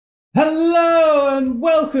Hello and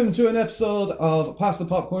welcome to an episode of Pass the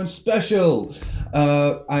Popcorn Special.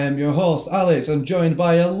 I am your host, Alex. I'm joined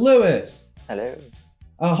by a Lewis. Hello.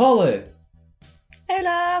 A Holly.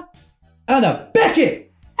 Hello. And a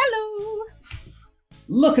Becky. Hello.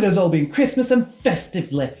 Look at us all being Christmas and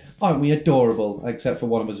festively. Aren't we adorable? Except for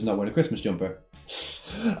one of us is not wearing a Christmas jumper.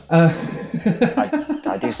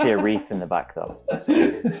 I do see a wreath in the back though.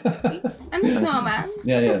 And the snowman.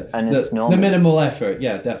 Yeah. And a snowman. The minimal effort,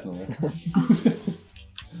 yeah, definitely.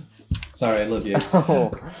 Sorry, I love you.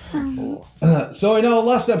 So in our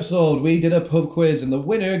last episode, we did a pub quiz and the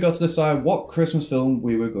winner got to decide what Christmas film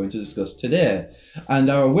we were going to discuss today. And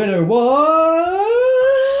our winner was...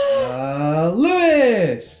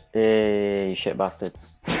 Lewis! Hey, you shit bastards.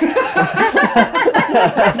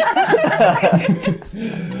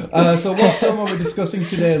 So what film are we discussing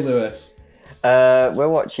today, Lewis? We're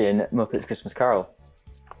watching Muppets Christmas Carol.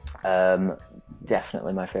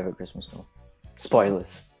 Definitely my favourite Christmas film.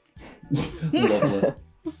 Spoilers. Lovely.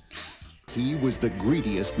 He was the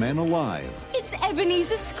greediest man alive. It's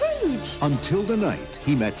Ebenezer Scrooge. Until the night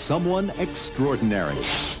he met someone extraordinary.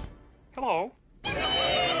 Hello.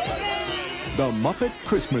 The Muppet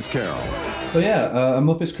Christmas Carol. So yeah, A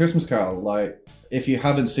Muppet's Christmas Carol. Like, if you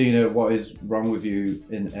haven't seen it, what is wrong with you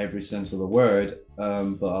in every sense of the word?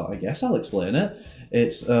 But I guess I'll explain it.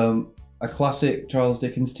 It's a classic Charles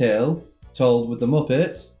Dickens tale told with the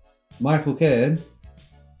Muppets. Michael Caine.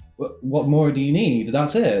 What more do you need?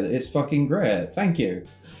 That's it. It's fucking great. Thank you.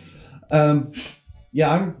 Yeah,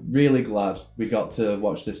 I'm really glad we got to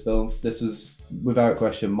watch this film. This is, without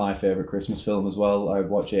question, my favourite Christmas film as well. I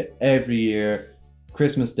watch it every year.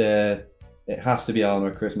 Christmas Day, it has to be on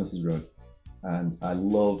where Christmas is run. And I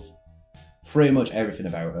love pretty much everything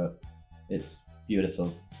about it. It's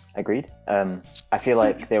beautiful. Agreed. I feel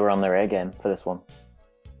like they were on their A game for this one,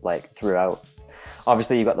 like throughout.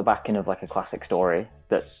 Obviously, you got the backing of like a classic story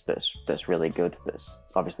that's really good. That's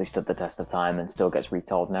obviously stood the test of time and still gets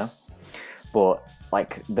retold now. But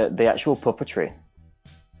like the actual puppetry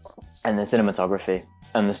and the cinematography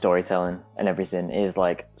and the storytelling and everything is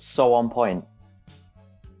like so on point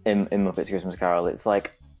in Muppets Christmas Carol. It's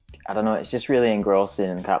like, I don't know, it's just really engrossing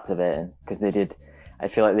and captivating because I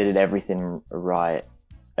feel like they did everything right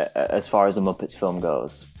as far as a Muppets film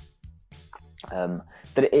goes.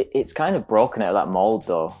 But it's kind of broken out of that mold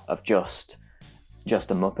though of just a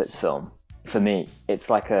Muppets film. For me, it's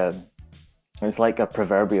like a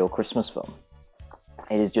proverbial Christmas film.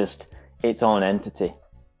 It is just its own entity.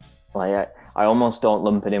 Like I almost don't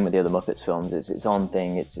lump it in with the other Muppets films. It's its own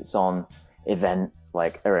thing. It's its own event.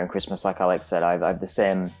 Like around Christmas, like Alex said, I have the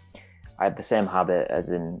same habit as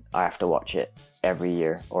in I have to watch it every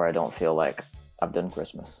year, or I don't feel like I've done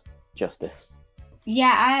Christmas justice.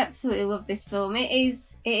 Yeah, I absolutely love this film. It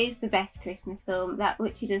is the best Christmas film that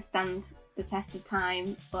literally does stand the test of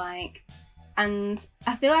time. Like, and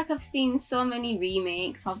I feel like I've seen so many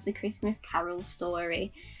remakes of the Christmas Carol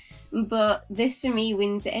story, but this for me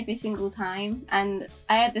wins it every single time. And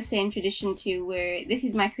I have the same tradition too, where this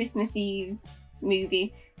is my Christmas Eve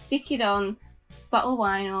movie. Stick it on, bottle of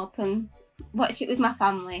wine open, watch it with my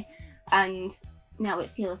family, and now it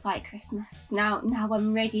feels like Christmas. Now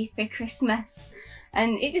I'm ready for Christmas,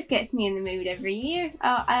 and it just gets me in the mood every year.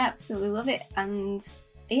 I absolutely love it, and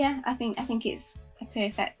yeah, I think it's a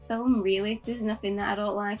perfect film. Really, there's nothing that I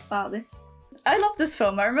don't like about this. I love this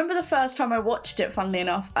film. I remember the first time I watched it, funnily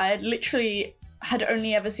enough, I had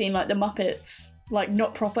only ever seen like the Muppets, like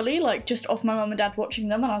not properly, like just off my mum and dad watching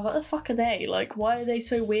them, and I was like, the fuck are they? Like, why are they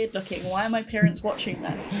so weird looking? Why are my parents watching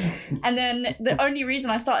this? And then the only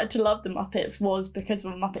reason I started to love the Muppets was because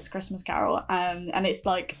of Muppets Christmas Carol, and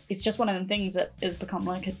it's just one of them things that has become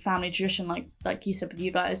like a family tradition, like you said with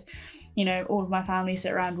you guys. You know, all of my family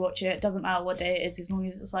sit around, watch it. It doesn't matter what day it is, as long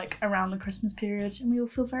as it's like around the Christmas period, and we all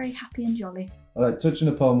feel very happy and jolly. Touching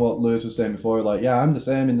upon what Lewis was saying before, like, yeah, I'm the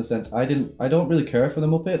same in the sense I don't really care for the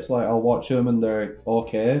Muppets. Like, I'll watch them and they're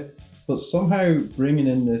okay, but somehow bringing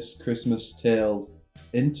in this Christmas tale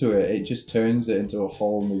into it just turns it into a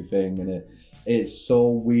whole new thing, and it's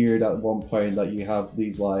so weird at one point that you have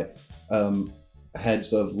these like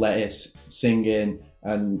heads of lettuce singing,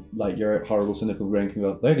 and like your horrible cynical brain can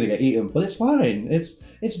go, they're gonna get eaten, but it's fine,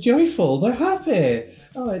 it's joyful, they're happy,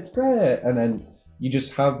 oh, it's great. And then you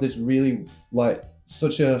just have this really like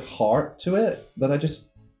such a heart to it that I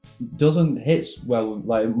just doesn't hit well.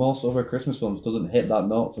 Like most other Christmas films doesn't hit that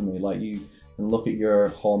note for me. Like you can look at your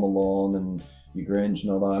Home Alone and your Grinch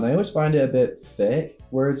and all that, and I always find it a bit fake,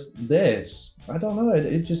 whereas this, I don't know,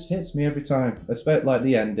 it just hits me every time, especially like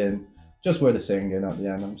the ending, just where the singing at the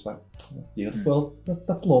end. I'm just like, Beautiful.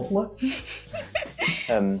 That's lovely.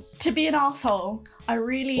 To be an arsehole, I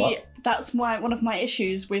really... What? That's one of my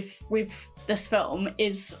issues with this film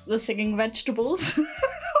is the singing vegetables.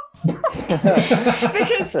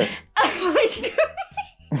 Because,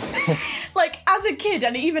 like, as a kid,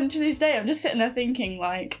 and even to this day, I'm just sitting there thinking,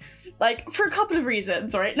 like, for a couple of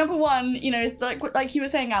reasons, right? Number one, you know, like you were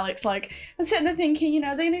saying, Alex, like, I'm sitting there thinking, you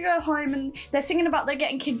know, they're gonna go home and they're singing about they're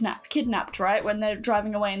getting kidnapped, right? When they're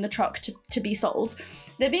driving away in the truck to be sold.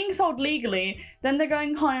 They're being sold legally, then they're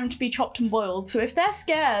going home to be chopped and boiled. So if they're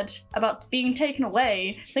scared about being taken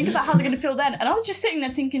away, think about how they're gonna feel then. And I was just sitting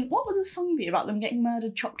there thinking, what would the song be about them getting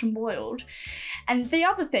murdered, chopped and boiled? And the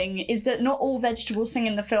other thing is that not all vegetables sing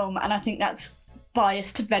in the film, and I think that's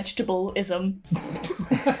biased vegetableism.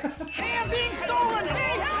 Hey, I'm being stolen!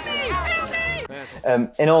 Hey, help me!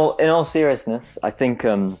 In all seriousness, I think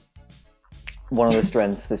one of the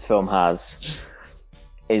strengths this film has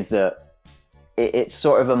is that it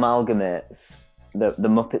sort of amalgamates the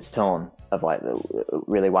Muppets tone of like the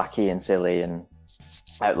really wacky and silly and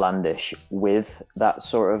outlandish with that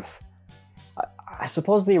sort of. I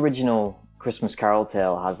suppose the original Christmas Carol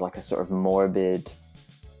tale has like a sort of morbid,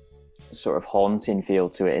 sort of haunting feel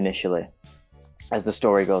to it initially, as the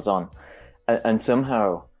story goes on, and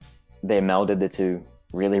somehow they melded the two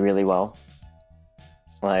really, really well.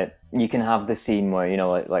 Like, you can have the scene where, you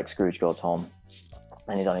know, like Scrooge goes home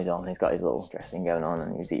and he's on his own, he's got his little dressing gown on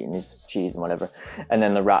and he's eating his cheese and whatever, and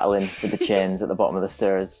then the rattling with the chains at the bottom of the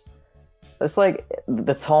stairs. It's like,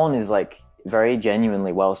 the tone is like very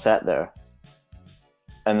genuinely well set there.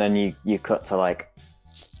 And then you cut to like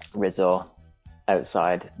Rizzo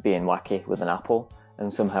outside being wacky with an apple,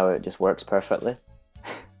 and somehow it just works perfectly.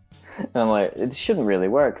 And I'm like, it shouldn't really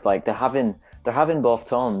work. Like, they're having both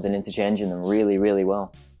tones and interchanging them really, really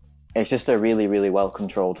well. It's just a really, really well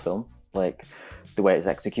controlled film, like the way it's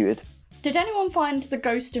executed. Did anyone find the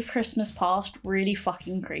Ghost of Christmas Past really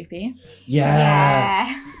fucking creepy?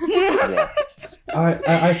 Yeah. Yeah.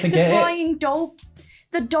 I forget The it. flying doll,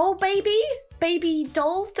 the doll baby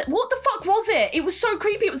doll. What the fuck was it? It was so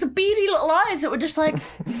creepy. It was the beady little eyes that were just like,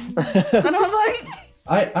 and I was like,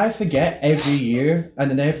 I forget every year,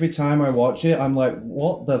 and then every time I watch it, I'm like,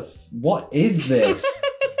 what is this?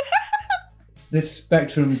 This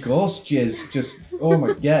Spectrum ghost jizz just, oh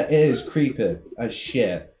my, yeah, it is creepy as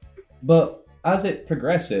shit. But as it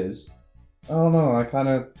progresses, I don't know, I kind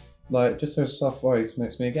of, like, just her soft voice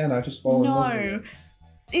makes me, again, I just fall in love with it.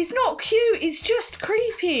 It's not cute, it's just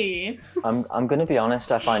creepy. I'm gonna be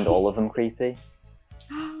honest, I find all of them creepy.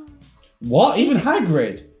 What? Even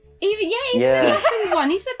Hagrid? Even the second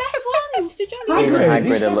one, he's the best one, Mr. Johnny. Hagrid,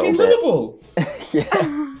 he's Hagrid a fucking little lovable.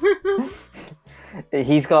 Yeah.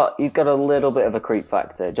 He's got a little bit of a creep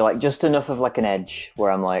factor, like just enough of like an edge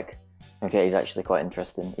where I'm like, okay, he's actually quite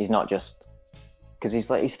interesting. He's not just because he's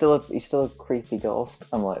still a creepy ghost.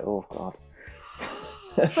 I'm like, oh god,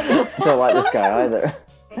 I don't like this guy either.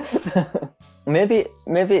 Maybe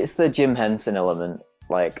it's the Jim Henson element.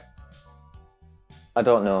 Like, I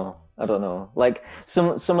don't know. Like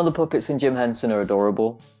some of the puppets in Jim Henson are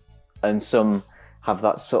adorable, and some have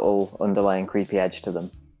that subtle underlying creepy edge to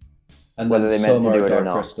them. And Whether then they meant some to do are it or Dark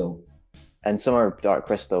not. Crystal. And some are Dark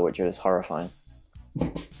Crystal, which is horrifying.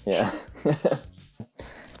 Yeah.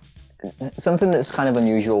 Something that's kind of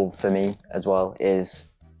unusual for me as well is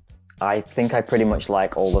I think I pretty much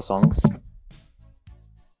like all the songs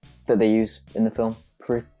that they use in the film.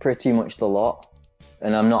 Pretty much the lot.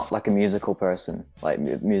 And I'm not like a musical person, like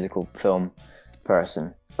musical film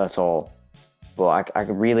person at all. But I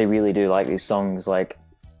really, really do like these songs. Like,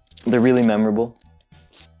 they're really memorable,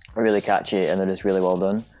 really catchy, and they're just really well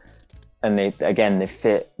done. And they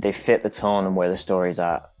fit the tone and where the story's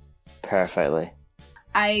at perfectly.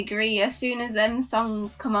 I agree. As soon as them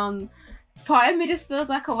songs come on, part of me just feels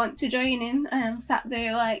like I want to join in. I'm sat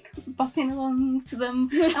there like bopping along to them.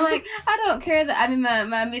 I'm like, I don't care that I'm in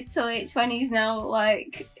my mid to late 20s now.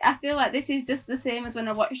 Like, I feel like this is just the same as when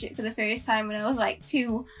I watched it for the first time when I was like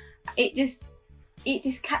 2. It just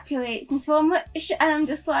captivates me so much, and I'm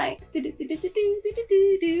just like, do do do do do do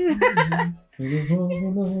do do. Yeah.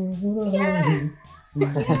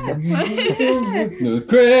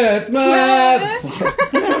 Christmas!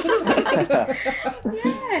 Yeah.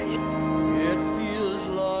 It feels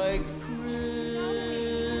like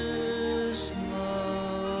Christmas.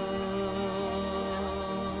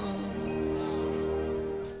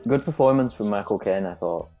 Good performance from Michael Caine, I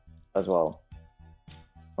thought, as well.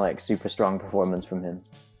 Like, super strong performance from him,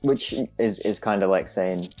 which is kind of like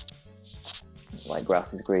saying, like,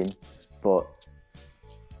 grass is green, but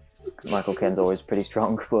Michael Caine's always pretty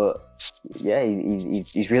strong. But yeah,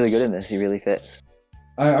 he's really good in this. He really fits.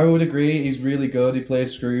 I would agree. He's really good. He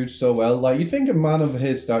plays Scrooge so well. Like, you'd think a man of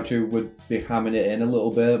his stature would be hamming it in a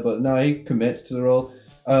little bit, but no, he commits to the role.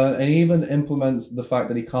 And he even implements the fact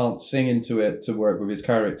that he can't sing into it to work with his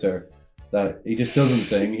character. That he just doesn't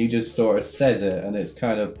sing, he just sort of says it, and it's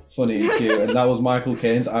kind of funny and cute. And that was Michael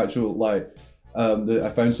Caine's actual, like, I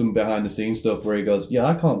found some behind the scenes stuff where he goes, yeah,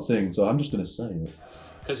 I can't sing, so I'm just going to say it.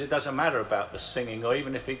 Because it doesn't matter about the singing, or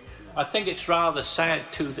even if he... I think it's rather sad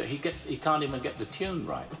too that he can't even get the tune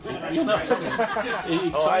right. You know,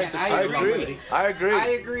 he tries to sing along with it. I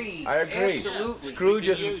agree. Absolutely. Scrooge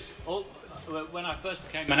is... When I first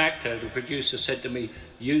became an actor, the producer said to me,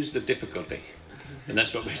 use the difficulty. And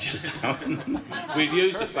that's what we've just done. We've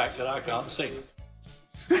used the fact that I can't sing.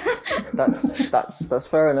 That's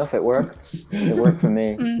fair enough. It worked. It worked for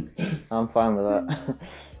me. I'm fine with that.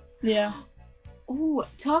 Yeah. Oh,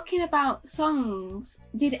 talking about songs,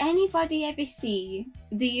 did anybody ever see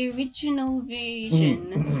the original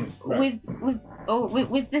version with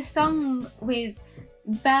the song with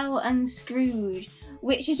Belle and Scrooge,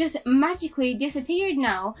 which has just magically disappeared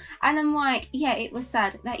now? And I'm like, yeah, it was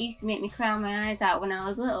sad. That used to make me cry my eyes out when I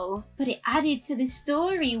was little, but it added to the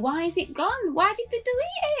story. Why is it gone? Why did they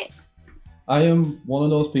delete it? I am one of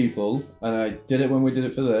those people, and I did it when we did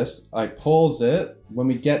it for this. I pause it when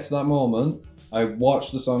we get to that moment. I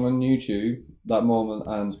watch the song on YouTube that moment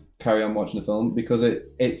and carry on watching the film because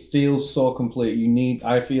it feels so complete.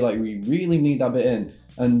 I feel like we really need that bit in.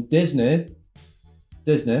 And Disney,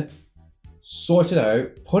 sort it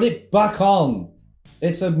out, put it back on.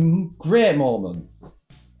 It's a great moment.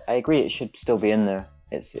 I agree. It should still be in there.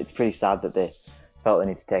 It's pretty sad that they felt they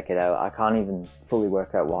need to take it out. I can't even fully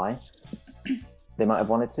work out why. They might have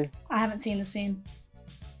wanted to. I haven't seen the scene.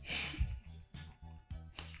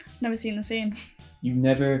 Never seen the scene. You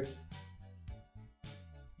never...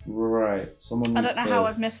 Right, someone I needs don't know to... how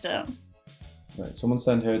I've missed it. Right, someone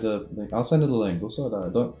send her the link. I'll send her the link. We'll sort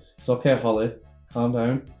that out. It's okay, Holly. Calm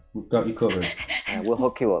down. We've got you covered. We'll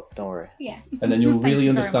hook you up, don't worry. Yeah. And then you'll Thank really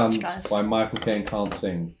you very understand much, guys. why Michael Caine can't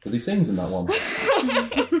sing. Because he sings in that one.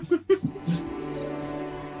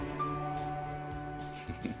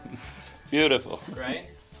 Beautiful. Right?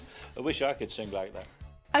 I wish I could sing like that.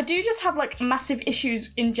 I do just have like massive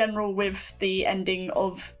issues in general with the ending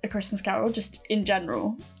of A Christmas Carol, just in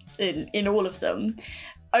general, in all of them.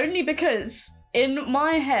 Only because in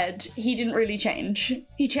my head, he didn't really change.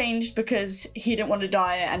 He changed because he didn't want to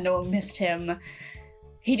die and no one missed him.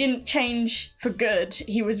 He didn't change for good.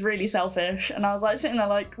 He was really selfish. And I was like sitting there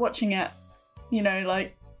like watching it, you know,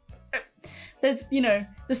 like there's, you know,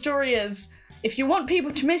 the story is if you want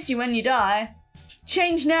people to miss you when you die,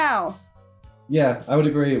 change now. Yeah, I would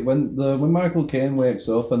agree. When Michael Caine wakes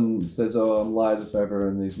up and says, "Oh, I'm light as a feather,"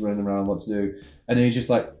 and he's running around what to do, and then he's just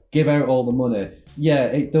like, "Give out all the money." Yeah,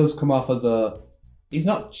 it does come off as he's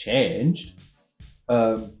not changed.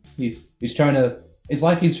 He's trying to. It's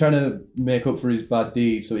like he's trying to make up for his bad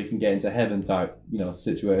deed so he can get into heaven type, you know,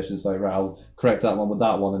 situations. Like, right, I'll correct that one with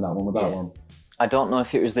that one and that one with that one. I don't know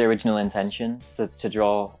if it was the original intention to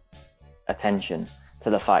draw attention to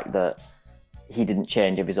the fact that he didn't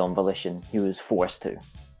change of his own volition. He was forced to.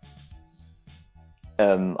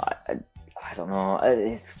 I don't know.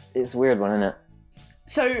 It's a weird one, isn't it?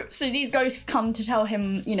 So these ghosts come to tell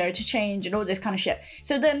him, you know, to change and all this kind of shit.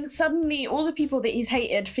 So then suddenly all the people that he's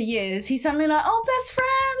hated for years, he's suddenly like, oh, best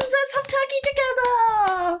friends, let's have turkey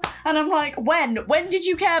together. And I'm like, when did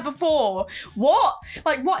you care before? What?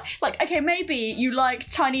 Like, okay, maybe you like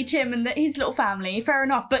Tiny Tim and his little family, fair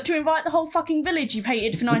enough. But to invite the whole fucking village you've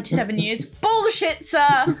hated for 97 years, bullshit,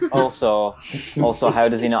 sir. Also, how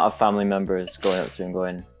does he not have family members going up to him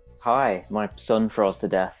going, hi, my son froze to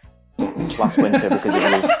death last winter because of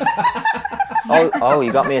you. Oh,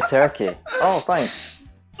 you got me a turkey. Oh, thanks.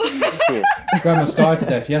 Cheers. Grandma starved to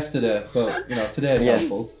death yesterday, but you know today's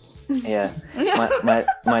helpful. Yeah,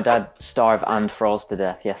 my dad starved and froze to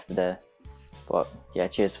death yesterday, but yeah,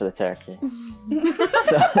 cheers for the turkey.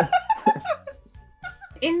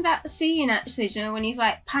 In that scene, actually, do you know, when he's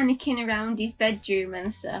like panicking around his bedroom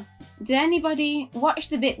and stuff, did anybody watch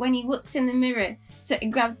the bit when he looks in the mirror, so he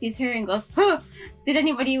grabs his hair and goes, huh? Did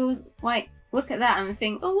anybody like look at that and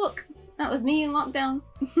think, oh look, that was me in lockdown?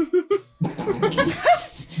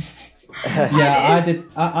 Yeah, I did.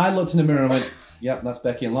 I looked in the mirror and went, yep, that's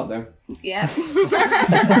Becky in lockdown. Yeah.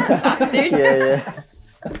 Bastard. Yeah.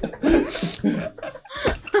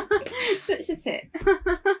 Such a tit.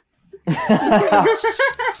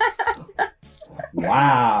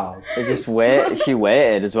 Wow. They just wait. She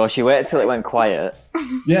waited as well. She waited till it went quiet.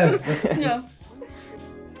 Yeah. Yeah.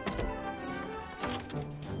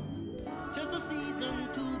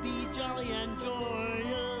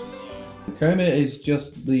 Kermit is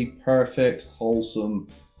just the perfect, wholesome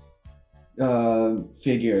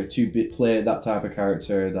figure to play that type of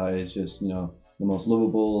character that is just, you know, the most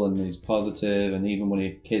lovable, and he's positive, and even when a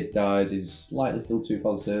kid dies, he's slightly still too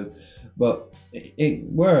positive, but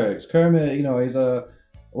it works. Kermit, you know, he's a,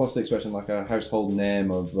 what's the expression, like a household name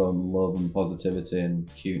of love and positivity and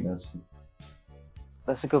cuteness.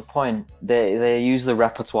 That's a good point. They use the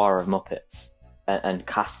repertoire of Muppets and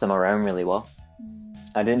cast them around really well.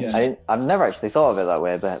 I've never actually thought of it that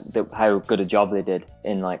way, but how good a job they did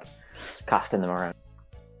in like casting them around.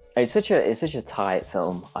 It's such a tight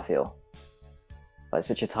film, I feel. Like,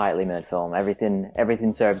 such a tightly made film.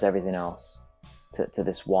 Everything serves everything else to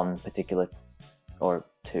this one particular, or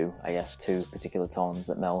two particular tones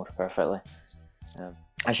that meld perfectly.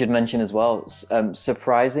 I should mention as well,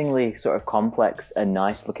 surprisingly sort of complex and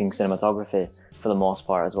nice looking cinematography for the most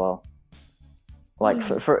part as well. Like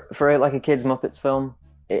for like a kids Muppets film,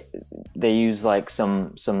 they use like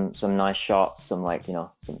some nice shots, some like, you know,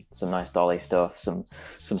 some nice dolly stuff, some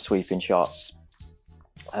sweeping shots.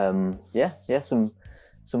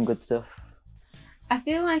 Some good stuff. I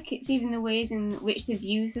feel like it's even the ways in which they've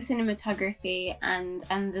used the cinematography and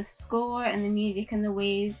the score and the music and the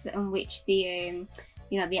ways in which they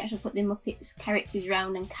actually put the Muppets characters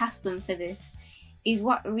around and cast them for this is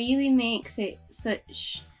what really makes it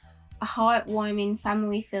such a heartwarming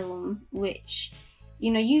family film, which,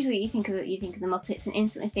 you know, usually you think of the Muppets and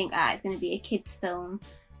instantly think, it's going to be a kids film,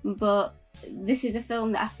 but this is a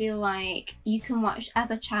film that I feel like you can watch as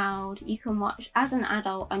a child, you can watch as an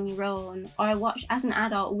adult on your own, or watch as an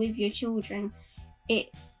adult with your children. It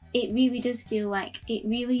really does feel like it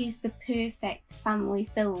really is the perfect family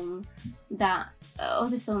film that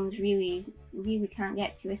other films really can't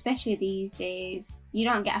get to, especially these days. You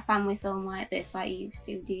don't get a family film like this like you used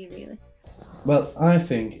to, do you really? Well, I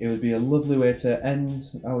think it would be a lovely way to end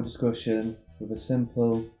our discussion with a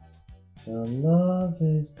simple "The love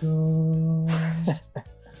is gone."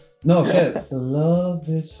 No, shit. The love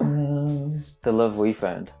is found. The love we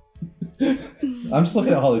found. I'm just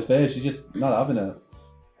looking at Holly's face. She's just not having it.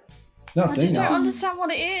 She's not I singing. just don't understand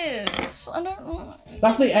what it is. I don't.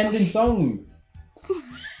 That's the ending song.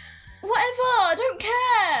 Whatever. I don't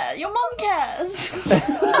care. Your mum cares.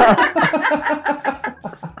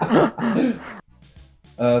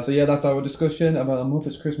 So yeah, that's our discussion about A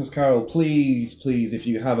Muppet's Christmas Carol. Please, if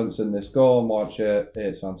you haven't seen this, go and watch it.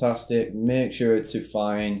 It's fantastic. Make sure to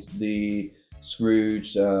find the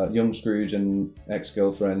Scrooge, young Scrooge and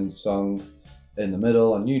ex-girlfriend song in the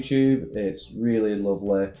middle on YouTube. It's really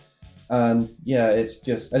lovely. And yeah, it's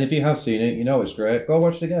just, and if you have seen it, you know it's great. Go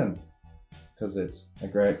watch it again, because it's a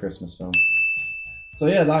great Christmas film. So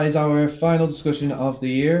yeah, that is our final discussion of the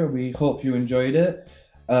year. We hope you enjoyed it.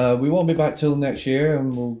 We won't be back till next year,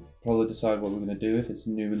 and we'll probably decide what we're going to do, if it's a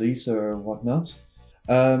new release or whatnot.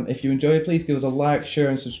 If you enjoy it, please give us a like, share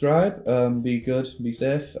and subscribe. Be good, be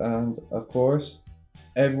safe, and of course,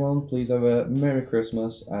 everyone, please have a Merry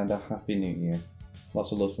Christmas and a Happy New Year.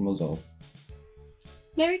 Lots of love from us all.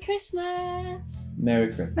 Merry Christmas! Merry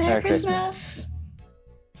Christmas. Merry Christmas.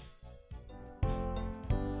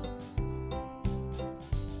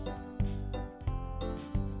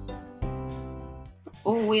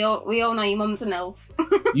 Oh, we all know your mum's an elf.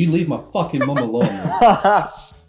 You leave my fucking mum alone.